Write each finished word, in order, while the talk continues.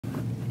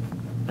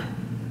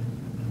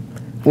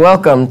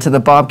Welcome to the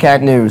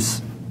Bobcat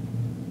News.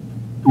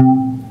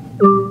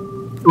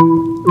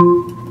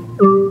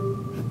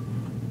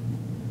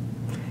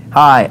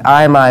 Hi,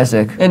 I'm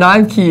Isaac. And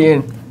I'm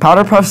Keaton.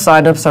 Powder Puff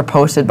signups are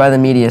posted by the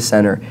Media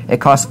Center. It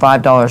costs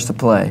 $5 to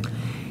play.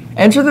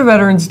 Enter the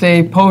Veterans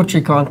Day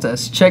Poetry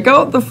Contest. Check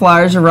out the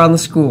flyers around the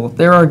school.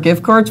 There are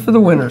gift cards for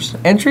the winners.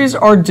 Entries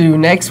are due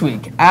next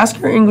week. Ask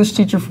your English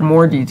teacher for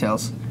more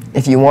details.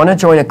 If you want to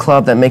join a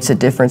club that makes a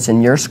difference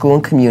in your school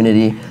and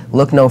community,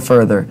 look no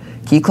further.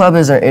 Key Club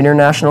is an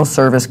international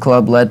service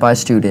club led by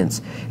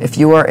students. If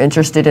you are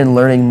interested in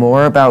learning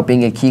more about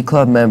being a Key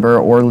Club member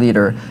or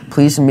leader,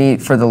 please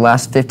meet for the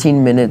last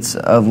 15 minutes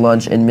of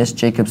lunch in Miss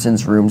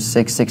Jacobson's room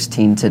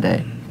 616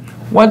 today.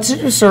 Once at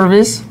your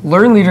service,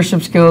 learn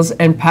leadership skills,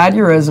 and pad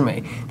your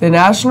resume. The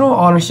National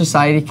Honor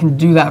Society can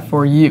do that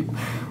for you.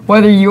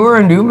 Whether you are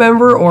a new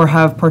member or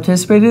have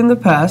participated in the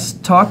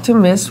past, talk to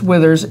Miss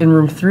Withers in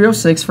room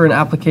 306 for an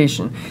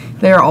application.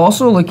 They are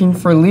also looking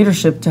for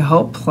leadership to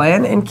help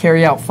plan and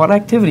carry out fun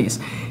activities.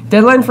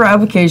 Deadline for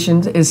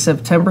applications is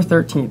September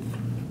 13th.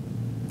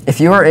 If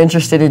you are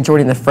interested in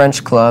joining the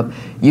French Club,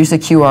 use the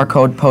QR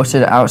code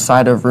posted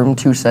outside of room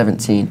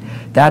 217.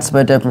 That's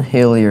Madame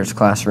Hillier's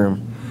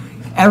classroom.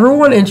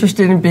 Everyone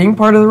interested in being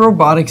part of the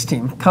robotics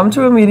team, come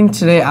to a meeting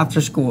today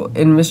after school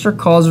in Mr.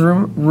 Call's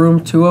room,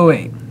 room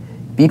 208.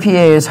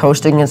 BPA is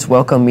hosting its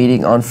welcome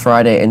meeting on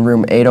Friday in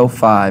room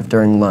 805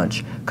 during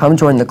lunch. Come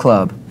join the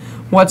club.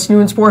 What's new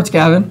in sports,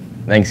 Gavin?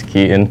 Thanks,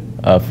 Keaton.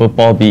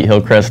 Football beat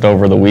Hillcrest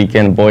over the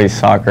weekend. Boys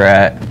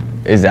soccer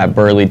is at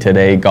Burley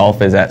today.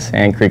 Golf is at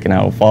Sand Creek and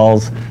Idaho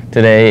Falls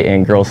today.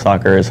 And girls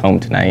soccer is home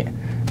tonight.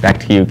 Back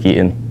to you,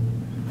 Keaton.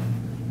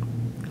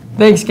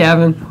 Thanks,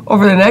 Gavin.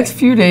 Over the next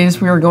few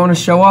days, we are going to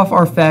show off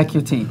our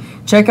faculty.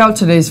 Check out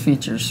today's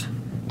features.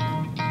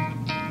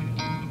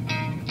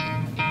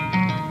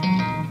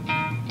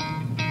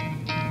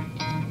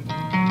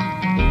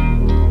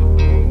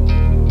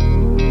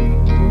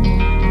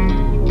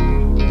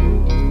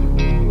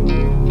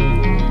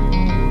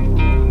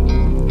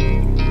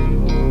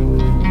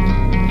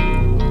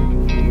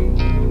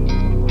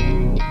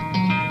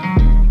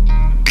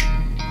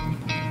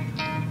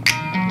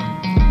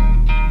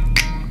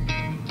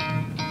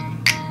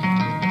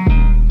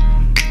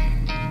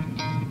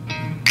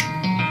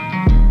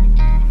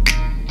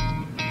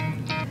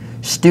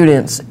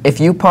 Students, if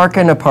you park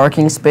in a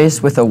parking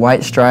space with a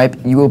white stripe,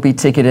 you will be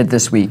ticketed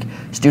this week.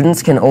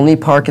 Students can only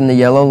park in the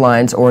yellow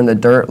lines or in the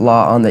dirt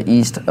lot on the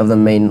east of the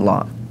main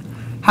lot.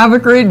 Have a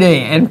great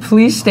day, and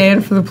please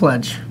stand for the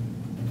pledge.